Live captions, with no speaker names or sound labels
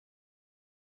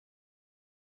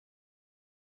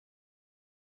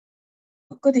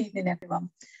good evening, everyone,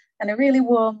 and a really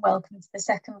warm welcome to the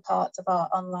second part of our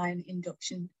online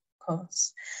induction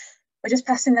course. We're just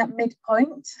passing that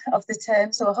midpoint of the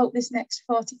term, so I hope this next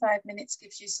 45 minutes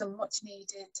gives you some much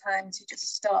needed time to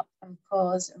just stop and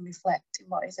pause and reflect in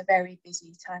what is a very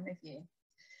busy time of year.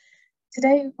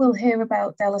 Today, we'll hear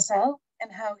about De La Salle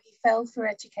and how he fell for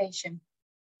education.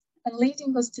 And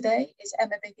leading us today is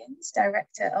Emma Biggins,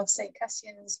 Director of St.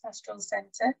 Cassian's Pastoral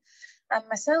Centre, and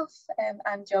myself,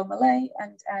 I'm Jo Millea,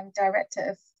 and I'm Director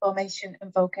of Formation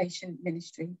and Vocation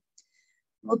Ministry.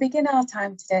 We'll begin our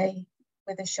time today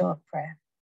with a short prayer.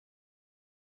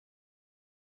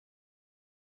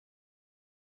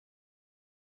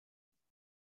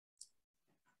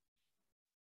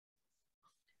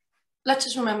 Let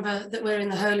us remember that we're in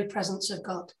the holy presence of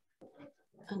God,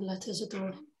 and let us adore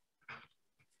him.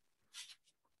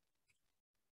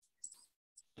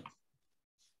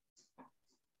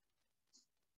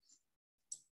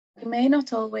 We may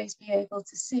not always be able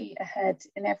to see ahead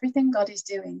in everything God is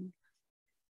doing.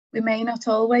 We may not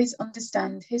always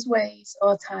understand his ways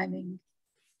or timing,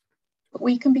 but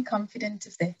we can be confident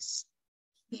of this.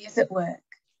 He is at work.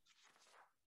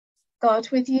 God,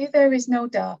 with you there is no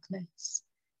darkness.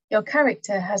 Your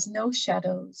character has no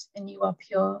shadows, and you are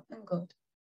pure and good.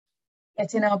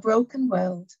 Yet in our broken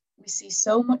world, we see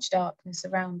so much darkness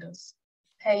around us.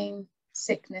 Pain,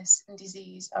 sickness, and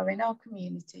disease are in our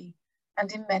community and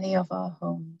in many of our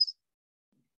homes.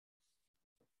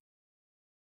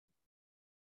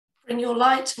 Bring your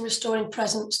light and restoring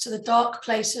presence to the dark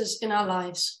places in our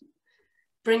lives.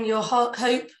 Bring your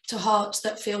hope to hearts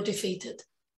that feel defeated.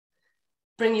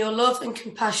 Bring your love and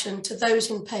compassion to those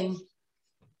in pain.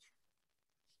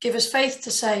 Give us faith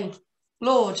to say,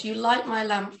 Lord, you light my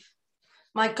lamp.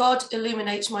 My God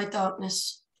illuminates my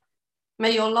darkness.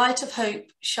 May your light of hope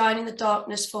shine in the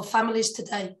darkness for families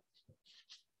today.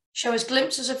 Show us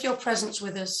glimpses of your presence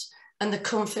with us and the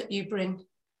comfort you bring.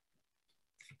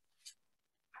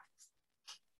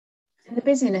 In the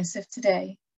busyness of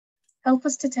today, help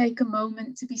us to take a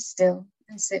moment to be still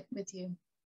and sit with you,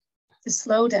 to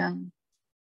slow down,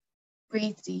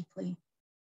 breathe deeply,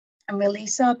 and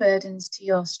release our burdens to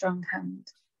your strong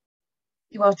hand.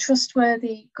 You are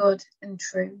trustworthy, good, and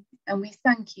true, and we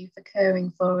thank you for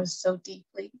caring for us so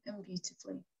deeply and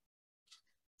beautifully.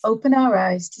 Open our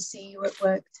eyes to see you at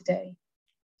work today.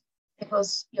 Give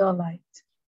us your light.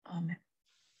 Amen.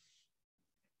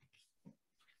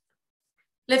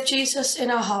 Live Jesus in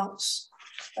our hearts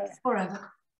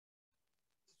forever.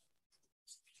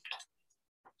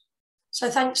 So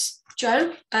thanks,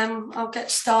 Jo. I'll get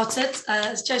started.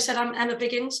 As Jo said, I'm Emma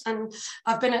Biggins, and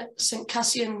I've been at St.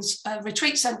 Cassian's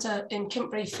Retreat Centre in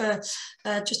Kintbury for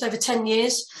just over 10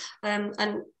 years.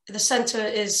 And the centre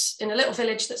is in a little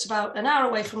village that's about an hour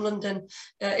away from London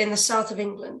in the south of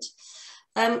England.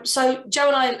 So Jo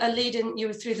and I are leading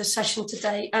you through the session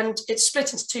today, and it's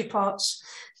split into two parts.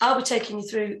 I'll be taking you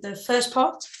through the first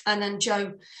part, and then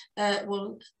Jo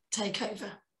will take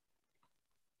over.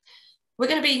 We're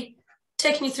going to be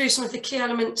taking you through some of the key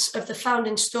elements of the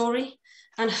founding story,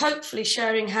 and hopefully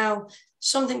sharing how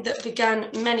something that began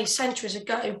many centuries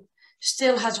ago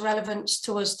still has relevance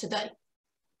to us today.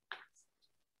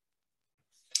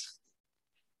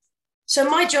 So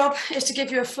my job is to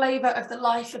give you a flavour of the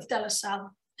life of De La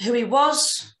Salle, who he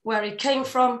was, where he came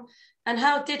from, and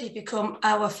how did he become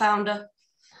our founder.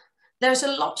 There's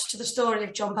a lot to the story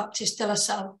of John Baptist De La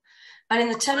Salle, and in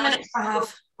the 10 minutes I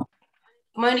have,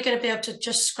 I'm only going to be able to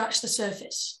just scratch the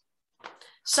surface.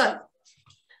 So,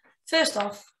 first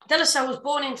off, De La Salle was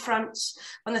born in France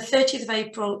on the 30th of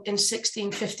April in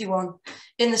 1651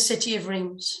 in the city of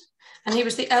Reims, and he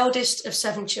was the eldest of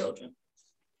 7 children.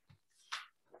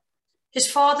 His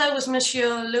father was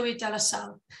Monsieur Louis De La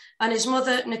Salle, and his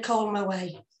mother Nicole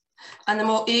Millea. And the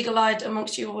more eagle-eyed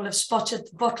amongst you will have spotted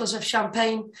the bottles of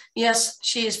champagne. Yes,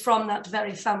 she is from that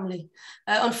very family.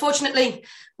 Unfortunately,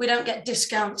 we don't get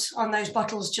discounts on those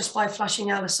bottles just by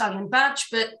flashing our Lasallian badge,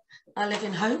 but I live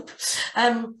in hope.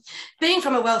 Being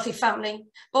from a wealthy family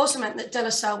also meant that De La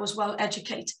Salle was well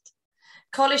educated.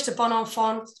 College de Bon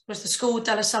Enfant was the school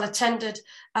De La Salle attended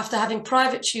after having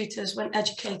private tutors when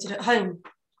educated at home.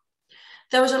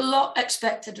 There was a lot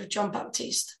expected of John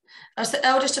Baptiste. As the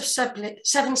eldest of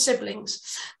 7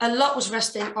 siblings, a lot was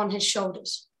resting on his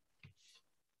shoulders.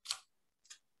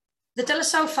 The De La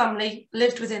Salle family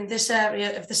lived within this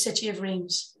area of the city of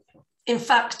Reims. In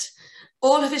fact,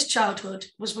 all of his childhood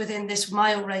was within this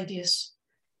mile radius.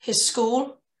 His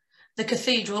school, the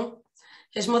cathedral,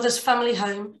 his mother's family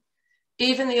home,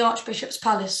 even the Archbishop's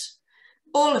palace,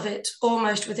 all of it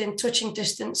almost within touching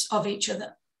distance of each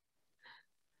other.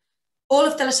 All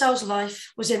of De La Salle's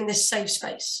life was in this safe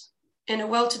space. in a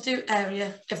well-to-do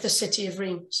area of the city of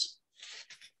Reims.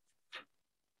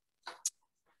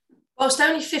 Whilst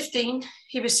only 15,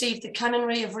 he received the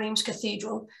canonry of Reims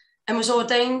Cathedral and was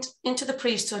ordained into the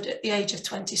priesthood at the age of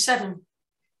 27.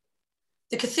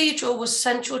 The cathedral was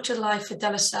central to life for de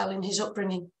La Salle in his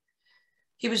upbringing.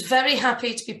 He was very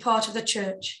happy to be part of the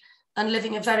church and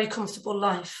living a very comfortable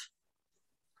life.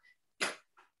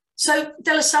 So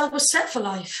de La Salle was set for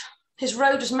life. His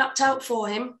road was mapped out for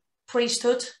him: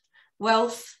 priesthood,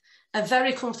 wealth, a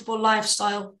very comfortable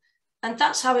lifestyle, and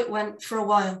that's how it went for a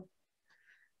while.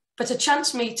 But a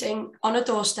chance meeting on a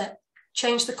doorstep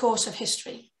changed the course of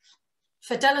history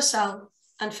for de La Salle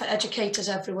and for educators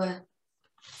everywhere.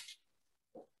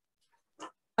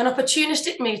 An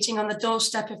opportunistic meeting on the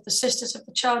doorstep of the Sisters of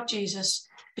the Child Jesus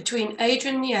between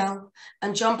Adrian Niel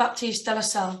and Jean-Baptiste de La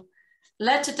Salle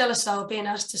led to de La Salle being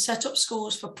asked to set up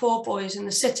schools for poor boys in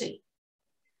the city.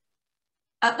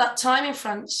 At that time in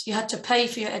France, you had to pay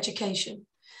for your education,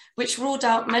 which ruled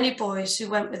out many boys who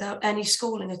went without any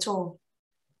schooling at all.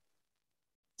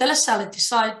 De La Salle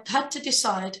had to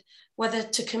decide whether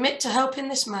to commit to helping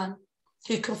this man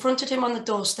who confronted him on the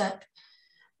doorstep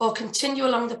or continue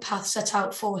along the path set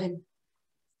out for him.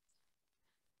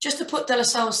 Just to put de La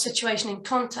Salle's situation in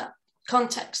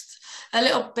context, a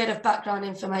little bit of background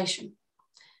information.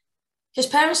 His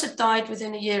parents had died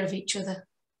within a year of each other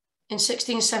in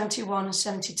 1671 and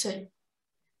 72.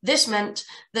 This meant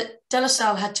that de La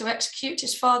Salle had to execute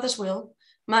his father's will,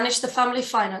 manage the family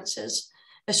finances,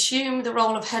 assume the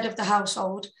role of head of the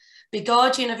household, be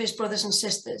guardian of his brothers and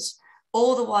sisters,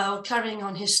 all the while carrying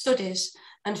on his studies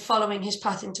and following his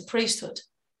path into priesthood.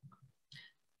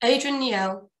 Adrian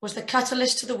Niel was the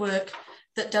catalyst to the work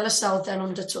that de La Salle then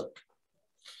undertook.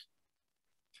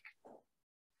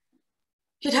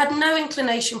 He'd had no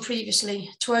inclination previously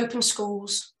to open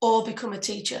schools or become a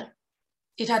teacher.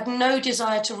 He'd had no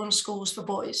desire to run schools for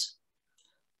boys.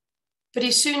 But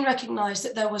he soon recognised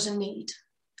that there was a need,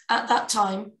 at that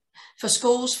time, for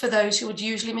schools for those who would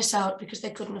usually miss out because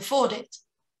they couldn't afford it.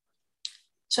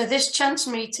 So this chance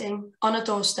meeting on a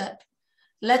doorstep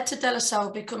led to de La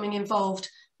Salle becoming involved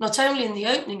not only in the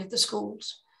opening of the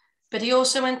schools, but he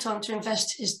also went on to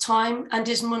invest his time and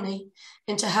his money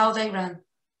into how they ran.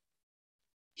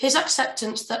 His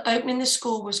acceptance that opening the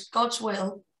school was God's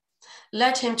will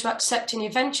led him to accepting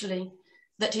eventually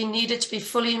that he needed to be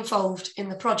fully involved in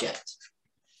the project.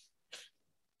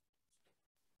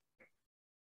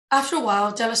 After a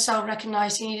while, de La Salle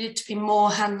recognised he needed to be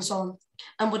more hands-on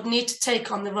and would need to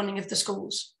take on the running of the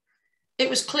schools. It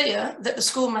was clear that the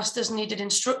schoolmasters needed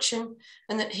instruction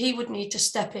and that he would need to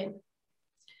step in.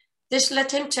 This led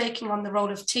to him taking on the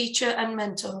role of teacher and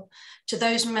mentor to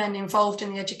those men involved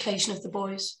in the education of the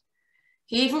boys.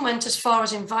 He even went as far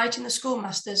as inviting the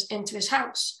schoolmasters into his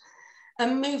house, a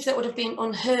move that would have been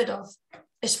unheard of,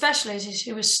 especially as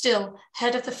he was still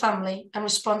head of the family and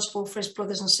responsible for his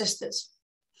brothers and sisters.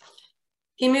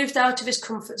 He moved out of his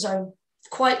comfort zone,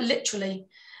 quite literally,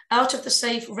 out of the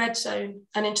safe red zone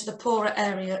and into the poorer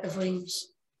area of Reims.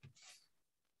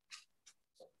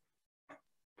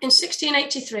 In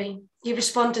 1683, he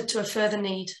responded to a further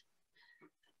need.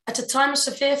 At a time of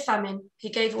severe famine, he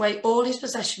gave away all his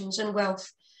possessions and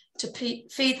wealth to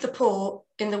feed the poor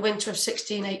in the winter of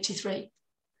 1683.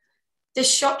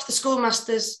 This shocked the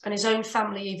schoolmasters and his own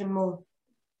family even more.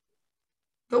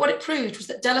 But what it proved was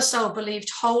that de La Salle believed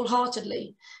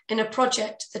wholeheartedly in a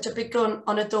project that had begun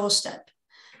on a doorstep,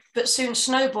 but soon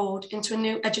snowballed into a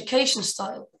new education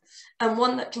style and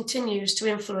one that continues to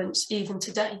influence even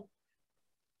today.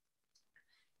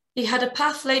 He had a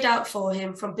path laid out for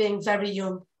him from being very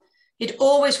young. He'd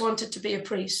always wanted to be a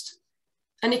priest,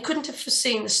 and he couldn't have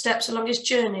foreseen the steps along his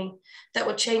journey that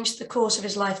would change the course of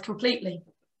his life completely.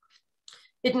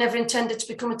 He'd never intended to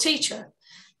become a teacher,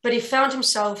 but he found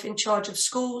himself in charge of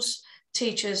schools,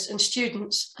 teachers, and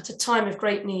students at a time of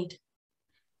great need.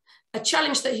 A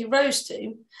challenge that he rose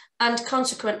to and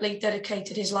consequently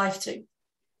dedicated his life to.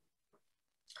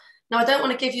 Now, I don't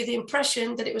want to give you the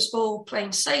impression that it was all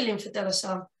plain sailing for de La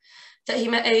Salle, that he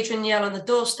met Adrian Niel on the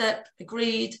doorstep,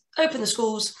 agreed, opened the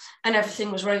schools, and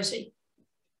everything was rosy.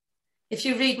 If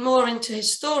you read more into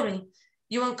his story,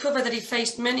 you uncover that he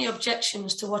faced many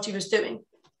objections to what he was doing.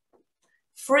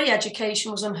 Free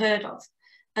education was unheard of,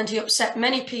 and he upset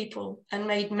many people and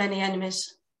made many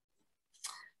enemies.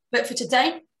 But for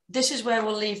today, this is where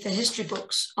we'll leave the history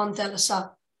books on de La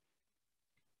Salle.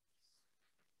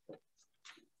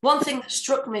 One thing that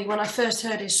struck me when I first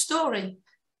heard his story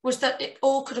was that it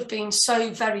all could have been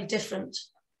so very different,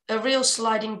 a real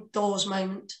sliding doors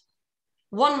moment.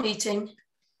 One meeting,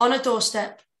 on a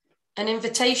doorstep, an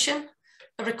invitation,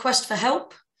 a request for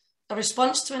help, a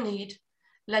response to a need,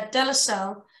 led De La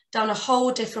Salle down a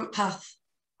whole different path,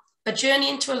 a journey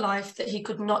into a life that he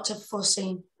could not have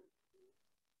foreseen.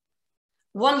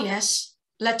 One yes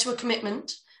led to a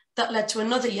commitment that led to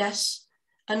another yes,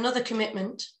 another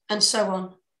commitment, and so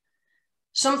on.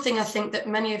 Something I think that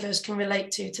many of us can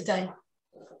relate to today.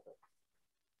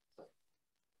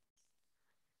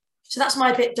 So that's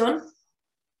my bit done.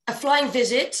 A flying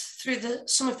visit through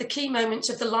some of the key moments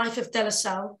of the life of De La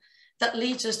Salle that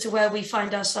leads us to where we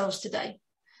find ourselves today.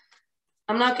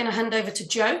 I'm now going to hand over to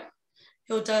Jo,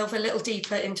 who'll delve a little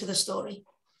deeper into the story.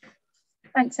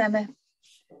 Thanks, Emma.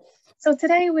 So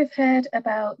today we've heard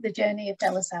about the journey of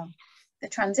De La Salle, the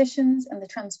transitions and the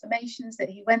transformations that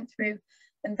he went through,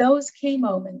 and those key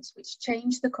moments which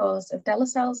changed the course of De La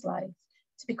Salle's life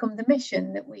to become the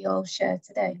mission that we all share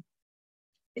today.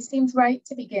 It seems right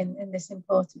to begin in this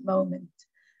important moment,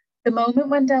 the moment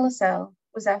when De La Salle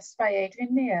was asked by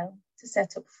Adrian Millea to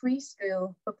set up free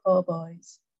school for poor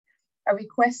boys, a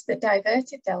request that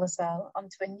diverted De La Salle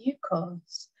onto a new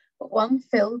course, but one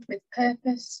filled with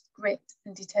purpose, grit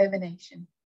and determination,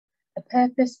 a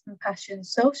purpose and passion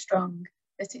so strong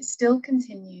that it still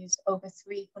continues over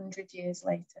 300 years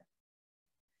later.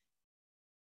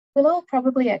 We'll all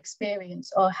probably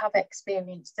experience or have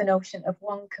experienced the notion of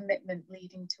one commitment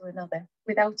leading to another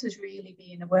without us really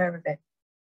being aware of it.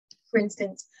 For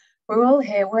instance, we're all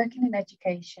here working in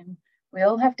education, we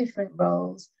all have different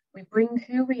roles, we bring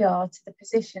who we are to the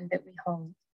position that we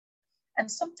hold. And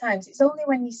sometimes it's only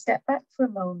when you step back for a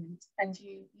moment and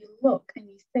you look and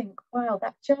you think, wow,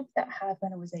 that job that I had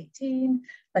when I was 18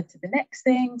 led to the next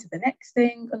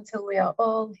thing, until we are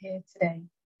all here today.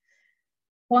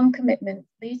 One commitment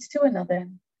leads to another,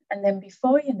 and then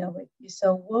before you know it, you're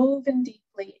so woven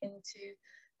deeply into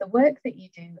the work that you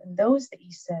do and those that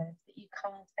you serve that you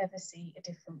can't ever see a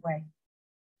different way.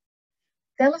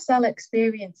 De La Salle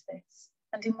experienced this,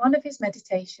 and in one of his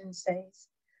meditations says,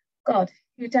 God,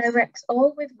 who directs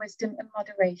all with wisdom and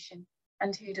moderation,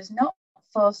 and who does not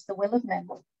force the will of men,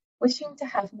 wishing to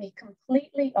have me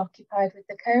completely occupied with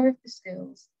the care of the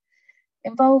schools,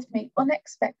 involved me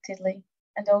unexpectedly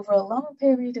and over a long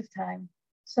period of time,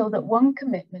 so that one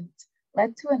commitment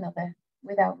led to another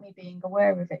without me being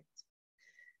aware of it.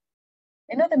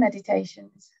 In other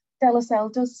meditations, De La Salle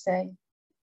does say,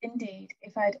 indeed,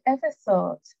 if I'd ever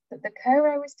thought that the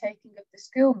care I was taking of the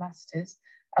schoolmasters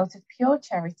out of pure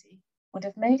charity would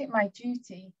have made it my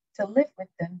duty to live with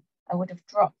them, I would have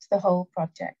dropped the whole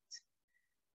project.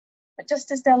 But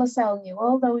just as De La Salle knew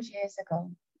all those years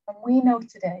ago, and we know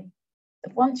today,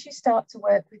 that once you start to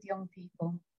work with young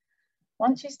people,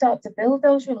 once you start to build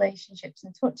those relationships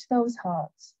and touch those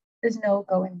hearts, there's no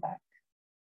going back.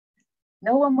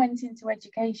 No one went into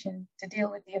education to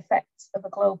deal with the effects of a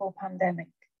global pandemic,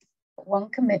 but one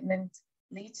commitment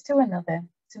leads to another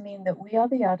to mean that we are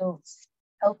the adults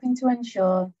helping to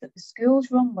ensure that the schools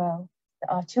run well,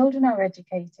 that our children are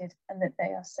educated and that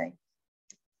they are safe.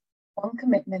 One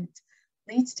commitment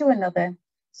leads to another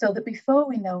so that before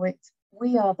we know it,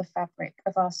 we are the fabric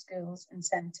of our schools and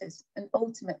centres and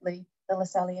ultimately the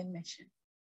Lasallian mission.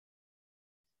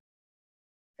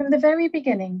 From the very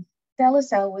beginning, De La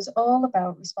Salle was all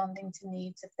about responding to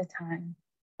needs of the time.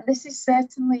 And this is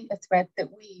certainly a thread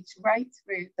that weaves right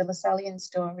through the Lasallian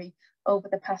story over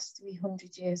the past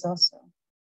 300 years or so.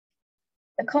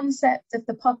 The concept of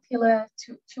the popular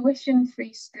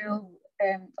tuition-free school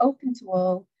open to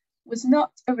all was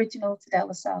not original to De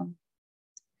La Salle.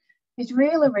 His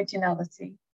real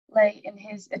originality lay in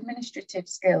his administrative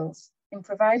skills, in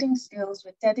providing schools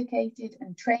with dedicated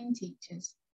and trained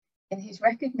teachers, in his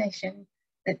recognition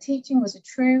that teaching was a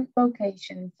true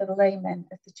vocation for the laymen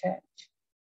of the church.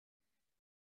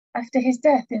 After his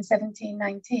death in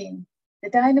 1719, the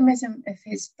dynamism of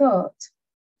his thought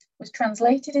was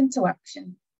translated into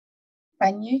action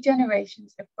by new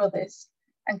generations of brothers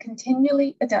and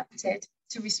continually adapted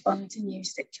to respond to new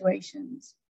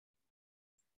situations.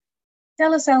 De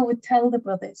La Salle would tell the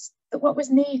brothers that what was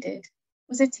needed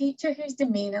was a teacher whose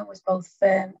demeanour was both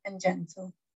firm and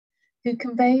gentle, who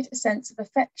conveyed a sense of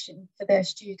affection for their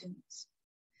students.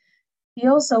 He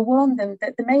also warned them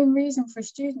that the main reason for a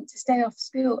student to stay off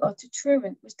school or to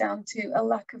truant was down to a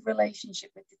lack of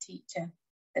relationship with the teacher,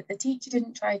 that the teacher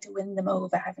didn't try to win them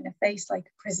over, having a face like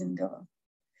a prison door.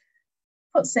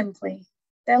 Put simply,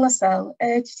 De La Salle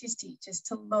urged his teachers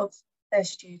to love their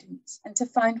students and to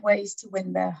find ways to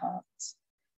win their hearts.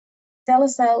 De La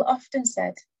Salle often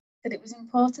said that it was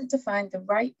important to find the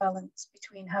right balance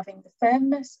between having the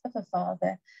firmness of a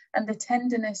father and the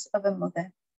tenderness of a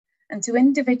mother, and to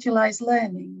individualise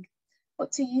learning,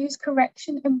 but to use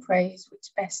correction and praise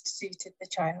which best suited the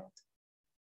child.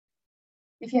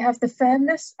 If you have the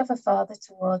firmness of a father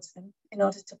towards them in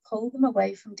order to pull them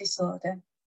away from disorder,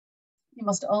 you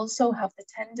must also have the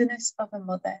tenderness of a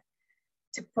mother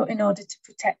in order to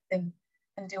protect them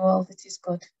and do all that is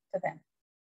good for them.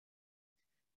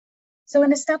 So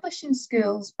in establishing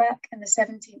schools back in the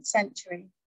 17th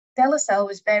century, De La Salle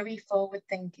was very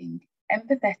forward-thinking,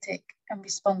 empathetic and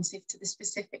responsive to the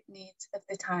specific needs of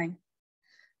the time.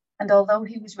 And although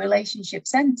he was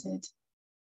relationship-centred,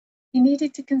 he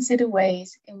needed to consider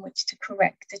ways in which to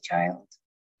correct a child.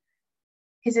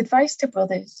 His advice to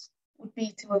brothers would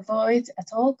be to avoid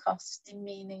at all costs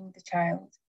demeaning the child,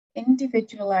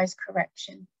 individualised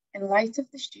correction in light of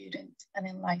the student and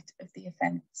in light of the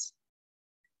offence.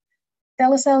 De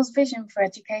La Salle's vision for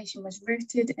education was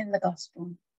rooted in the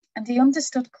gospel, and he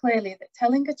understood clearly that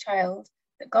telling a child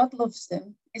that God loves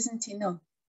them isn't enough.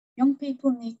 Young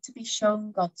people need to be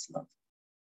shown God's love,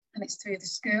 and it's through the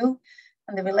school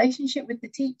and the relationship with the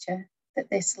teacher that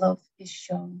this love is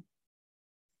shown.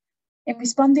 In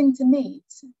responding to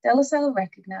needs, De La Salle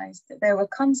recognised that there were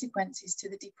consequences to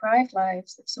the deprived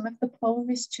lives of some of the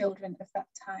poorest children of that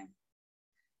time.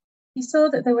 He saw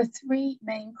that there were three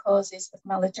main causes of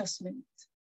maladjustment,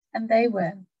 and they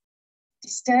were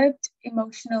disturbed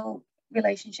emotional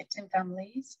relationships in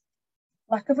families,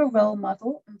 lack of a role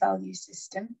model and value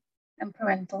system, and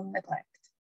parental neglect.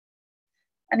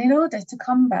 And in order to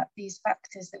combat these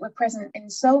factors that were present in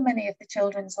so many of the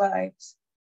children's lives,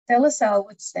 De La Salle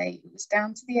would say it was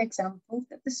down to the example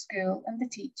that the school and the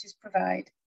teachers provide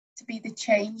to be the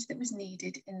change that was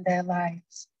needed in their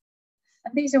lives.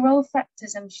 And these are all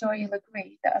factors, I'm sure you'll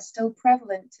agree, that are still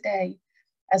prevalent today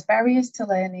as barriers to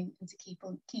learning and to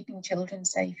keeping children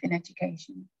safe in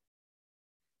education.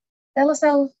 De La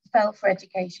Salle fell for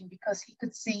education because he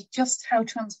could see just how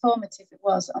transformative it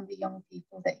was on the young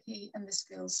people that he and the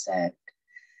schools served.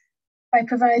 By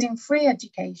providing free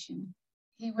education,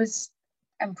 he was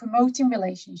promoting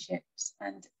relationships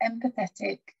and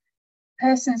empathetic,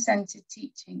 person-centered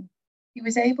teaching, he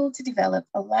was able to develop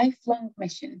a lifelong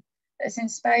mission that has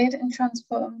inspired and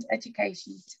transformed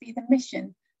education to be the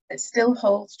mission that still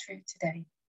holds true today.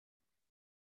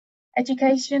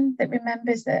 Education that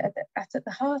remembers that at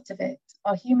the heart of it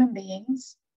are human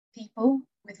beings, people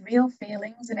with real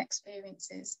feelings and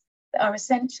experiences that are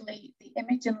essentially the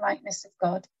image and likeness of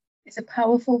God, is a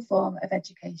powerful form of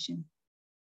education.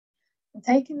 And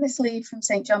taking this lead from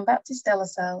St. John Baptist de La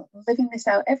Salle and living this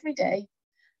out every day,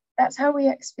 that's how we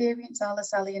experience our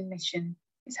Lasallian mission.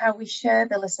 It's how we share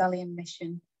the Lasallian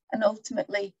mission and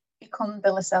ultimately become the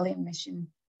Lasallian mission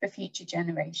for future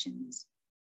generations.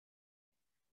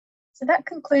 So that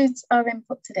concludes our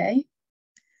input today.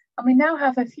 And we now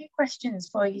have a few questions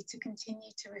for you to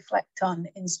continue to reflect on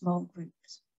in small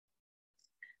groups.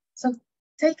 So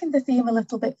taking the theme a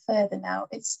little bit further now,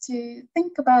 it's to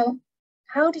think about,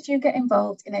 how did you get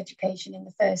involved in education in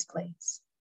the first place?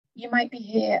 You might be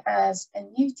here as a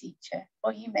new teacher,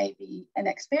 or you may be an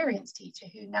experienced teacher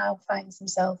who now finds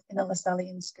himself in a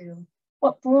Lasallian school.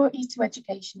 What brought you to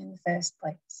education in the first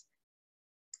place?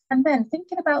 And then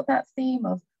thinking about that theme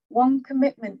of one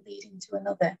commitment leading to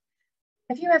another.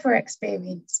 Have you ever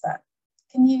experienced that?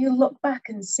 Can you look back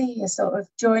and see a sort of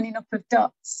joining up of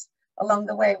dots along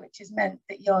the way, which has meant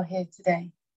that you're here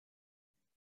today?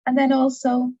 And then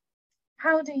also,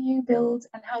 how do you build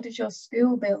and how does your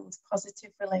school build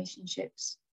positive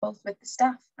relationships, both with the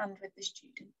staff and with the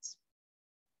students?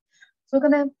 So we're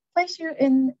going to place you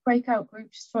in breakout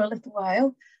groups for a little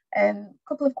while. A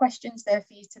couple of questions there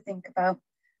for you to think about.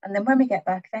 And then when we get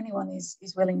back, if anyone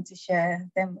is willing to share,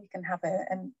 then we can have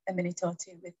a minute or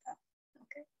two with that.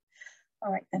 Okay.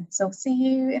 All right then. So see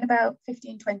you in about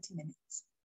 15, 20 minutes.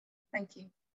 Thank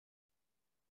you.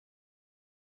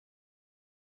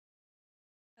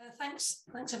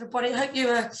 Thanks everybody. I hope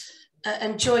you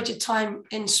enjoyed your time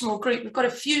in small group. We've got a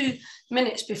few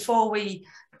minutes before we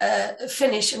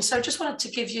finish, and so just wanted to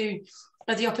give you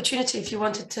the opportunity if you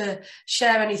wanted to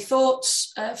share any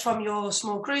thoughts from your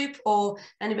small group, or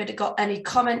anybody got any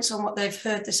comments on what they've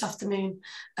heard this afternoon.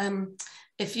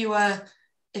 If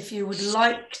you would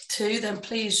like to, then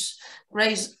please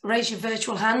raise your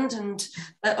virtual hand and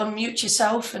unmute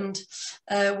yourself, and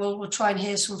we'll try and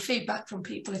hear some feedback from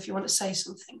people if you want to say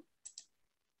something.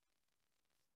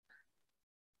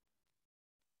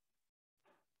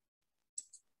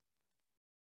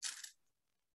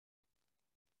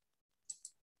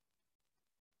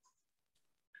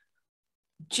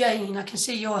 Jane, I can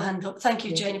see your hand up. Thank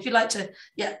you, Jane. If you'd like to,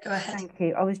 yeah, go ahead. Thank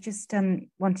you. I was just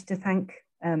wanted to thank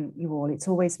you all. It's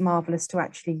always marvellous to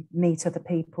actually meet other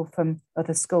people from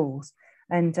other schools,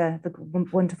 and the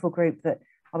wonderful group that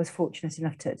I was fortunate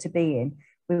enough to be in.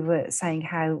 we were saying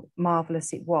how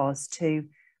marvellous it was to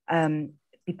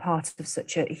be part of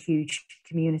such a huge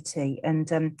community.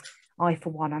 And I, for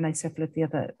one, I know several of the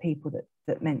other people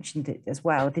that mentioned it as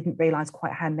well, didn't realise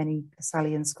quite how many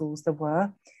Lasallian schools there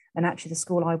were. And actually the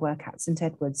school I work at, St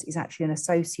Edward's, is actually an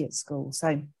associate school.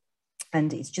 So,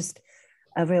 and it's just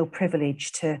a real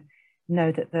privilege to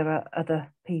know that there are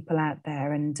other people out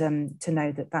there, and to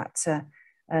know that that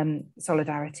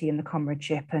solidarity and the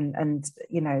comradeship and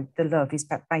you know, the love is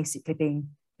basically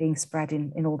being spread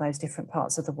in all those different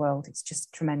parts of the world. It's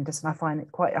just tremendous, and I find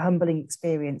it quite a humbling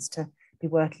experience to be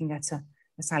working at a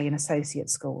Lasallian associate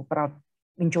school, but I'm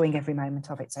enjoying every moment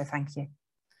of it, so thank you.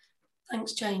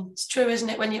 Thanks, Jane. It's true, isn't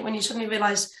it, when you suddenly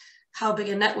realise how big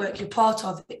a network you're part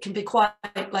of, it can be quite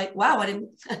like, wow,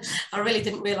 I really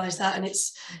didn't realise that, and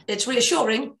it's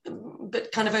reassuring but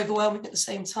kind of overwhelming at the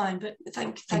same time. But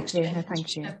thanks, you. Jane. No,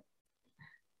 thank you.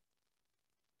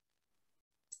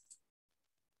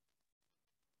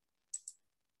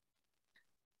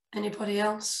 Anybody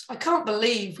else? I can't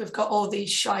believe we've got all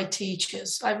these shy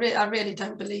teachers. I really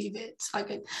don't believe it.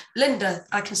 Linda,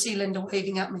 I can see Linda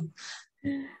waving at me.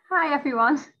 Hi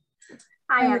everyone.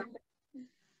 Hi.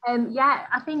 Yeah,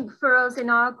 I think for us in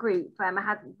our group,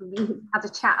 we had a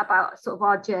chat about sort of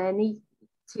our journey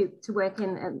to work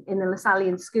in the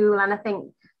Lasallian school, and I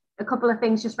think a couple of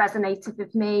things just resonated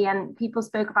with me, and people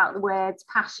spoke about the words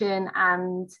passion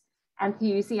and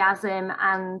enthusiasm,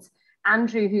 and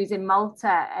Andrew, who's in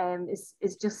Malta,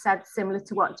 is just said similar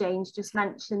to what Jane's just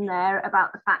mentioned there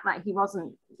about the fact that he was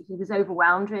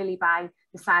overwhelmed really by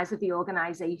the size of the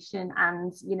organisation,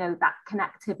 and you know, that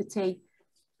connectivity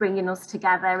bringing us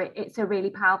together. It's a really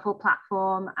powerful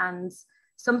platform and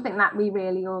something that we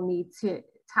really all need to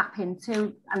tap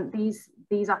into, and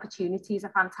these opportunities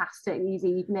are fantastic, these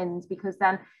evenings, because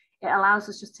then it allows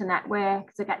us just to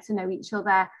network, to get to know each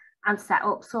other, and set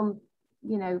up some,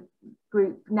 you know,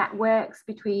 group networks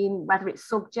between, whether it's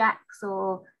subjects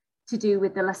or to do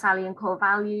with the Lasallian core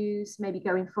values. Maybe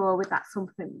going forward, that's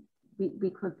something we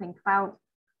could think about.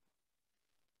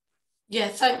 Yeah,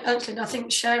 thanks, Linda. I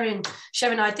think sharing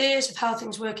ideas of how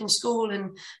things work in school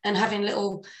and having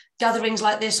little gatherings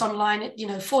like this online, you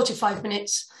know, 45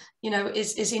 minutes, you know,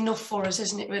 is enough for us,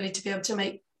 isn't it, really, to be able to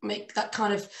make that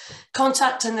kind of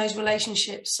contact and those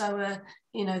relationships. So,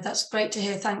 you know, that's great to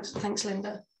hear. Thanks,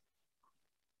 Linda.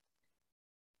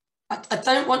 I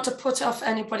don't want to put off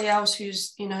anybody else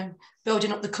who's, you know,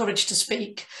 building up the courage to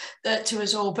speak to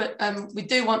us all, but we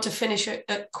do want to finish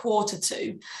at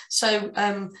 1:45.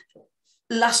 So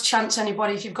last chance,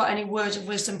 anybody, if you've got any words of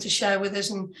wisdom to share with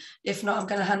us, and if not, I'm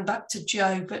going to hand back to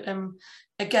Jo. But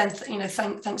again, you know,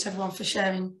 thanks everyone for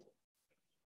sharing.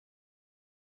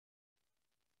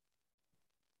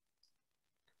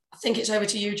 I think it's over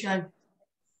to you, Jo.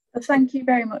 Well, thank you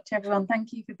very much, everyone.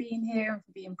 Thank you for being here and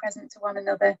for being present to one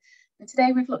another. And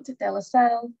today we've looked at De La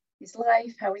Salle, his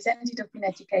life, how he's ended up in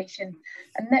education.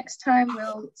 And next time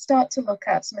we'll start to look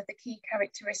at some of the key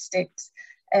characteristics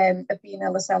of being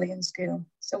a Lasallian school.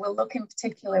 So we'll look in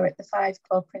particular at the 5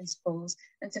 core principles.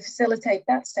 And to facilitate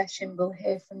that session, we'll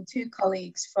hear from 2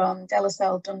 colleagues from De La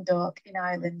Salle Dundalk in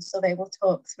Ireland. So they will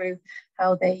talk through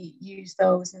how they use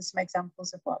those and some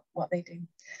examples of what they do.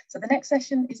 So the next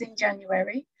session is in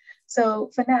January. So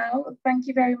for now, thank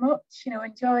you very much. You know,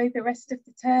 enjoy the rest of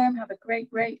the term. Have a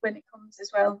great break when it comes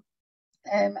as well.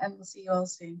 And we'll see you all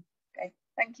soon. Okay,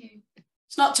 thank you.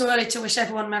 It's not too early to wish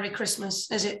everyone Merry Christmas,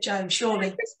 is it, Jo?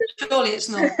 Surely. Surely it's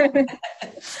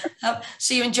not.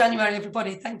 See you in January,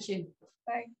 everybody. Thank you.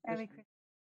 Bye. Merry Christmas.